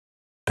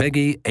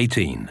Peggy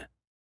 18.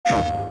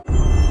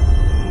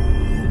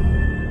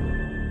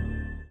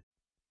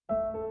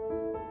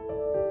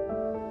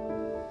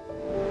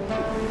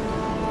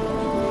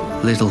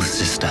 Little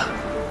sister,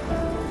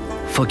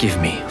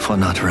 forgive me for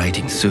not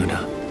writing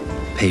sooner.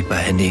 Paper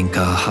and ink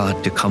are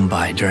hard to come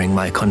by during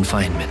my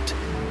confinement.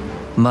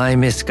 My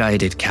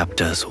misguided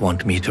captors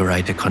want me to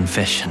write a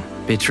confession,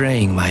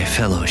 betraying my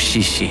fellow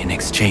Shishi in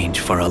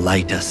exchange for a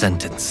lighter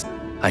sentence.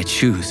 I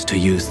choose to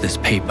use this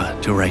paper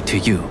to write to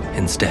you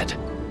instead.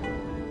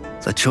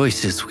 The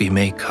choices we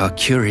make are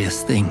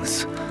curious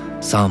things.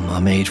 Some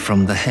are made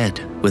from the head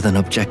with an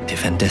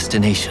objective and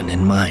destination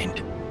in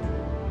mind.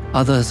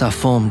 Others are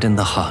formed in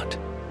the heart,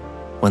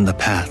 when the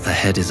path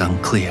ahead is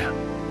unclear.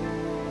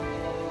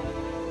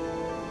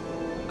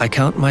 I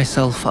count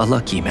myself a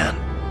lucky man.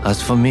 As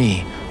for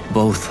me,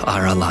 both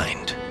are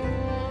aligned.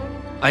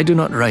 I do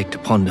not write to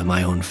ponder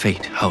my own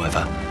fate,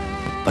 however,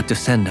 but to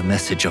send a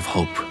message of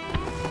hope.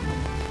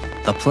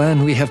 The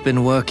plan we have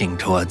been working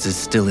towards is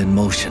still in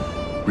motion.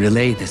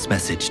 Relay this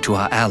message to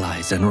our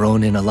allies and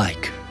Ronin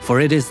alike, for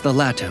it is the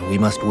latter we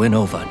must win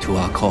over to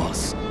our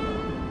cause.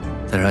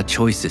 There are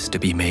choices to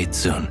be made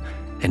soon,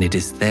 and it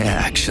is their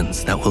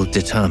actions that will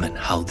determine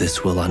how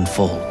this will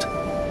unfold.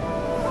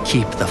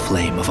 Keep the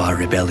flame of our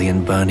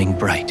rebellion burning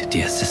bright,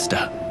 dear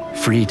sister.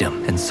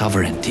 Freedom and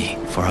sovereignty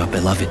for our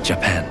beloved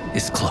Japan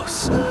is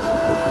close.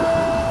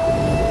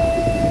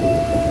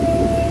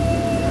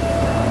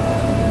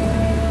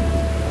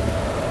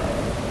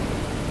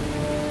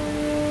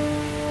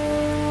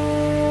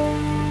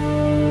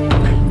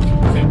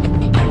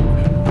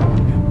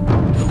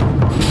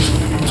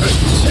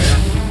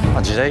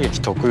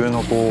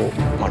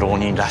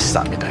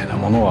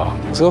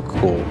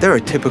 There are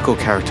typical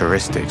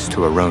characteristics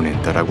to a Ronin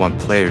that I want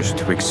players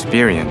to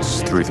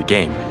experience through the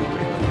game.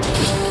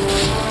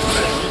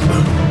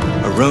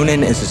 A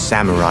Ronin is a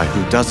samurai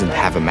who doesn't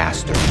have a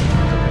master.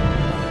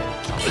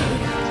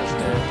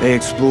 They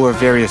explore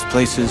various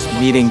places,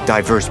 meeting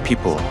diverse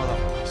people.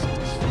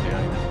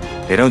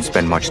 They don't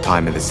spend much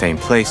time in the same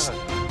place,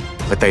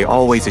 but they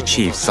always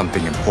achieve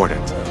something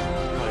important,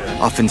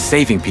 often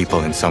saving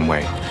people in some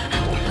way.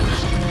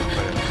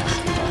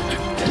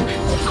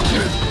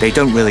 They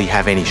don't really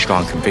have any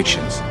strong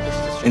convictions.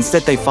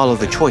 Instead, they follow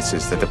the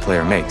choices that the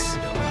player makes.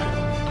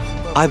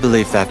 I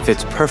believe that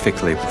fits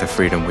perfectly with the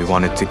freedom we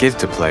wanted to give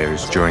to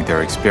players during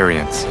their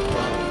experience,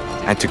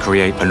 and to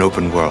create an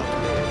open world.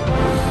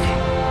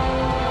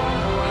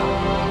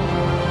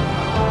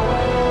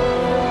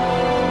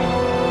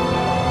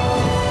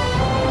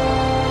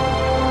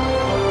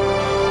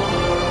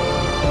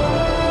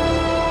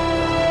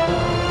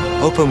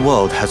 Open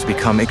world has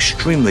become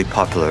extremely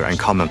popular and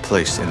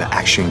commonplace in the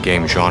action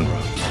game genre.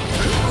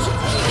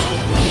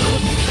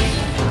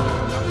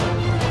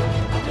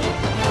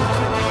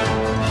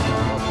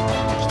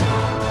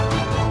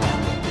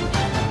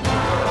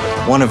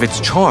 One of its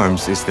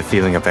charms is the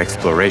feeling of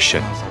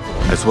exploration,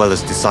 as well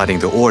as deciding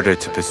the order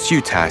to pursue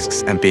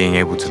tasks and being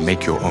able to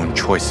make your own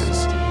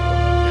choices.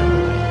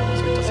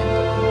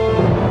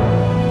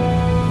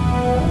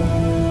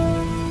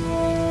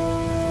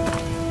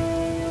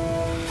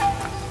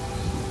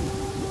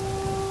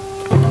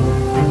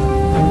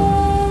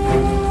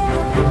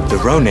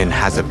 The Ronin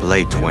has a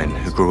blade twin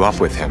who grew up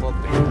with him.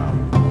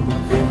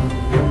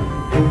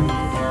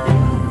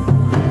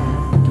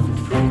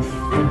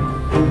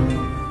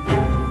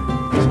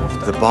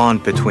 The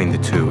bond between the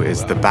two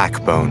is the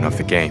backbone of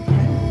the game.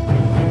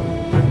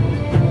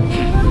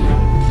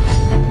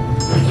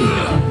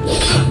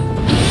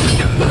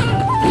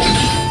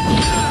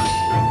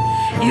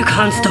 You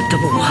can't stop the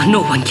war,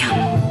 no one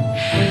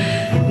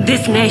can.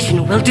 This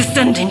nation will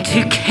descend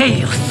into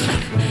chaos.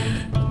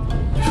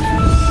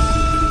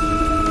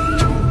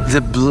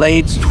 The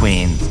Blade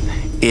Twin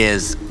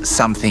is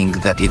something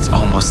that is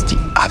almost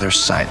the other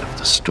side of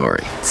the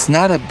story. It's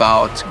not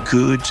about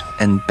good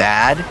and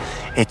bad.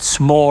 It's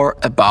more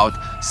about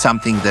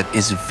something that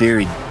is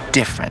very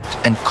different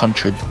and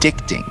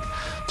contradicting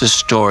the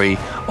story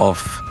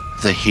of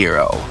the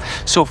hero.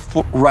 So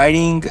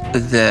writing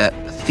the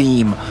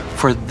theme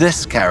for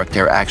this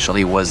character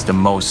actually was the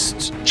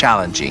most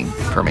challenging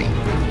for me.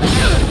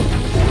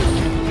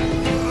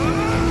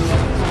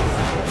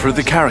 For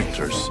the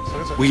characters,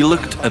 we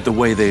looked at the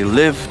way they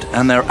lived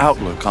and their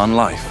outlook on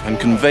life and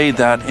conveyed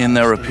that in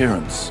their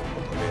appearance.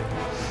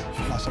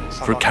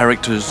 For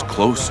characters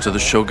close to the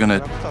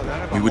shogunate,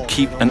 we would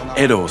keep an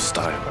Edo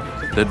style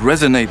that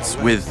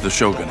resonates with the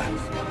shogunate.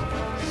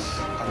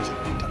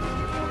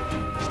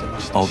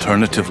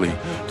 Alternatively,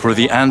 for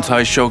the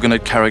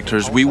anti-shogunate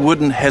characters, we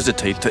wouldn't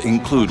hesitate to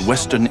include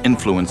Western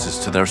influences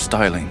to their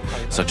styling,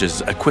 such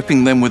as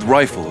equipping them with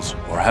rifles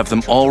or have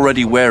them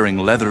already wearing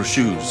leather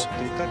shoes.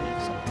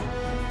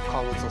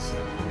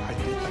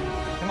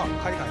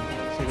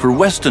 For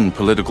Western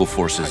political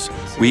forces,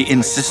 we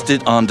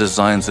insisted on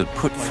designs that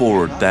put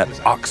forward that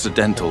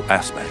Occidental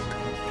aspect.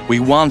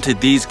 We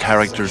wanted these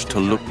characters to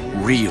look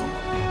real.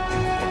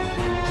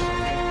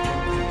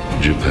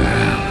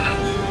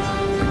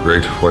 Japan, the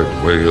great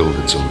white whale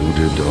that's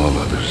eluded all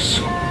others.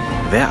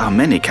 There are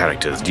many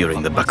characters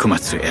during the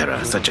Bakumatsu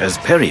era, such as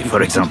Perry,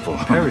 for example.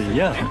 Perry,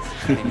 yeah.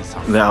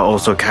 There are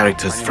also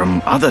characters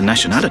from other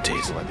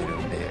nationalities.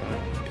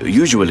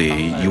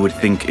 Usually, you would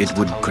think it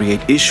would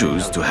create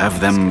issues to have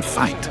them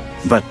fight,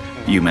 but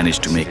you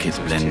managed to make it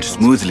blend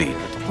smoothly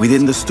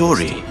within the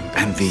story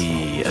and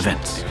the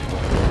events.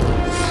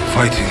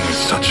 Fighting is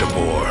such a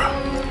bore.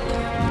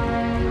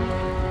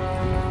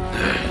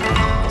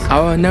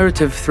 Our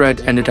narrative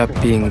thread ended up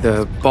being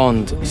the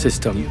bond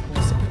system.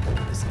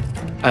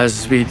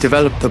 As we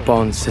developed the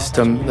bond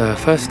system, the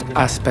first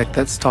aspect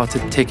that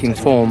started taking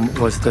form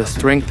was the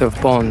strength of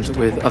bonds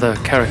with other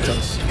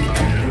characters.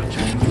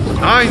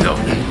 I know.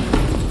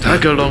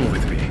 Tag along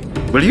with me,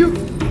 will you?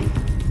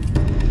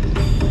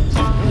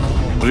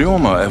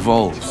 Ryoma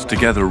evolves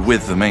together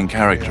with the main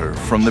character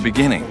from the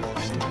beginning.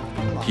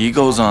 He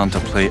goes on to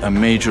play a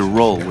major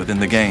role within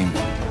the game.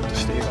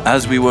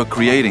 As we were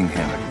creating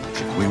him,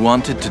 we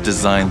wanted to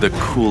design the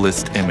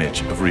coolest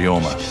image of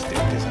Ryoma.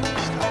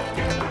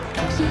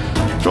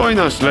 Join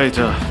us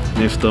later,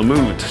 if the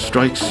mood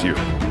strikes you.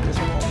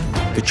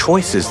 The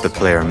choices the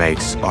player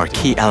makes are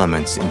key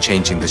elements in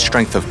changing the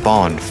strength of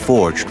bond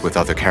forged with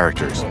other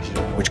characters,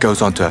 which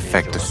goes on to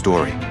affect the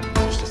story.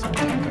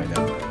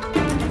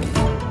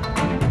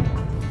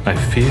 I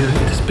fear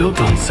it is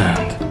built on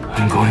sand.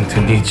 I'm going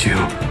to need you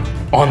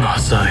on our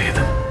side.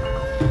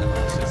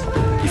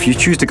 If you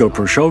choose to go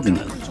pro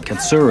shogunate,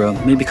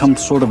 Katsura may become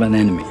sort of an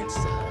enemy.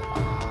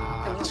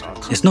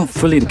 It's not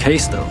fully the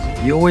case though.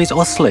 You always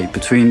oscillate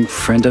between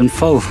friend and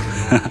foe.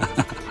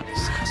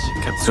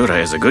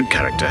 Katsura is a good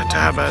character to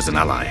have as an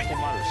ally,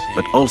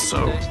 but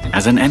also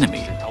as an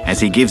enemy, as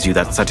he gives you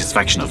that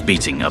satisfaction of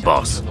beating a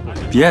boss.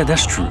 Yeah,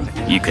 that's true.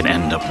 You can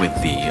end up with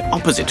the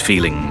opposite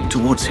feeling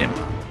towards him.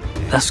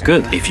 That's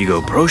good. If you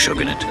go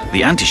pro-shogunate,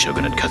 the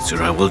anti-shogunate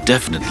Katsura will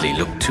definitely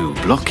look to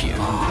block you.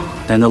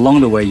 Then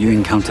along the way you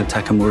encounter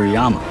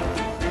Takamuriyama.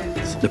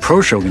 The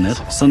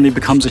pro-shogunate suddenly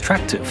becomes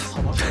attractive.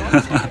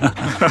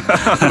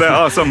 There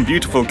are some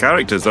beautiful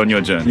characters on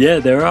your journey. Yeah,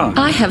 there are.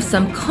 I have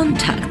some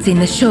contacts in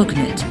the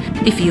shogunate.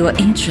 If you are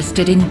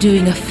interested in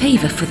doing a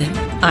favor for them,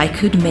 I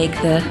could make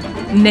the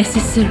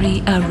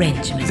necessary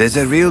arrangements. There's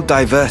a real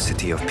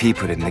diversity of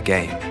people in the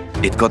game.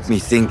 It got me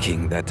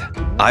thinking that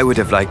I would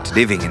have liked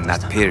living in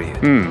that period.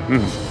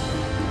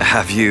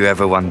 Have you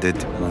ever wondered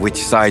which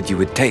side you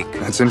would take?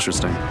 That's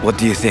interesting. What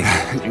do you think?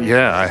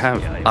 Yeah, I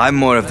have. I'm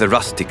more of the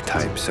rustic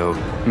type, so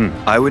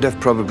I would have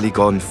probably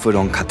gone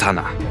full-on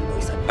katana.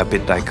 A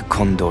bit like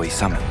Kondo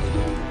Isamu.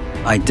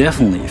 I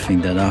definitely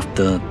think that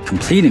after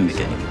completing the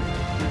game,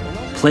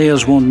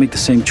 players won't make the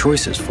same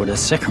choices for their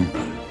second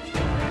run.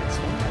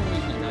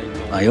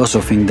 I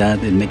also think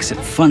that it makes it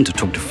fun to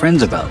talk to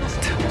friends about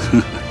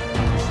it.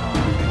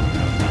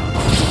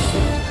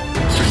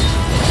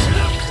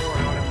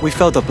 We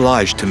felt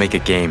obliged to make a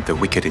game that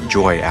we could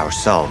enjoy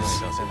ourselves.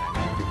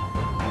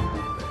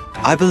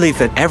 I believe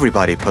that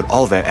everybody put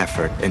all their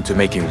effort into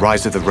making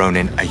Rise of the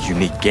Ronin a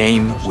unique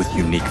game with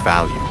unique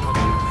value.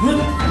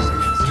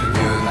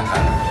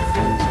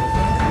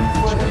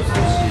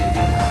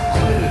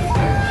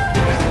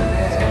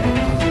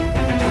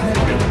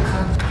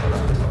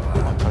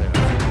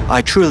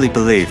 I truly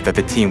believe that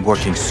the team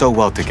working so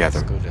well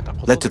together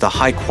led to the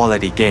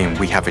high-quality game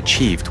we have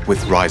achieved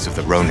with Rise of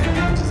the Ronin.